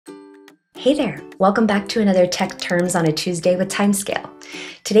Hey there, welcome back to another Tech Terms on a Tuesday with Timescale.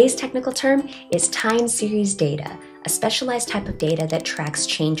 Today's technical term is time series data, a specialized type of data that tracks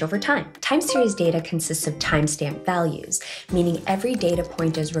change over time. Time series data consists of timestamp values, meaning every data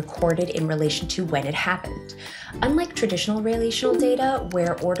point is recorded in relation to when it happened. Unlike traditional relational data,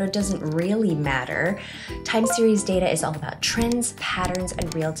 where order doesn't really matter, time series data is all about trends, patterns,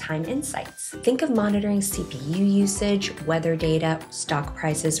 and real-time insights. Think of monitoring CPU usage, weather data, stock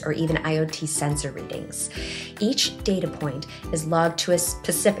prices, or even IoT sensor readings. Each data point is logged to a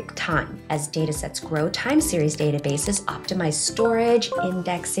specific time. As datasets grow, time series databases optimize storage,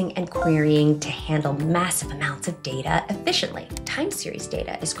 indexing, and querying to handle massive amounts of data efficiently. Time series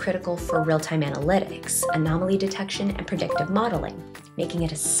data is critical for real-time analytics, anomaly detection, and predictive modeling, making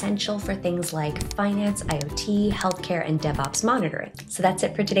it essential for things like finance, IoT, healthcare, and DevOps monitoring. So that's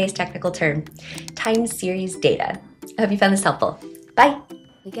it for today's technical term, time series data. I hope you found this helpful. Bye.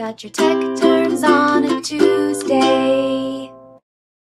 We got your tech terms on a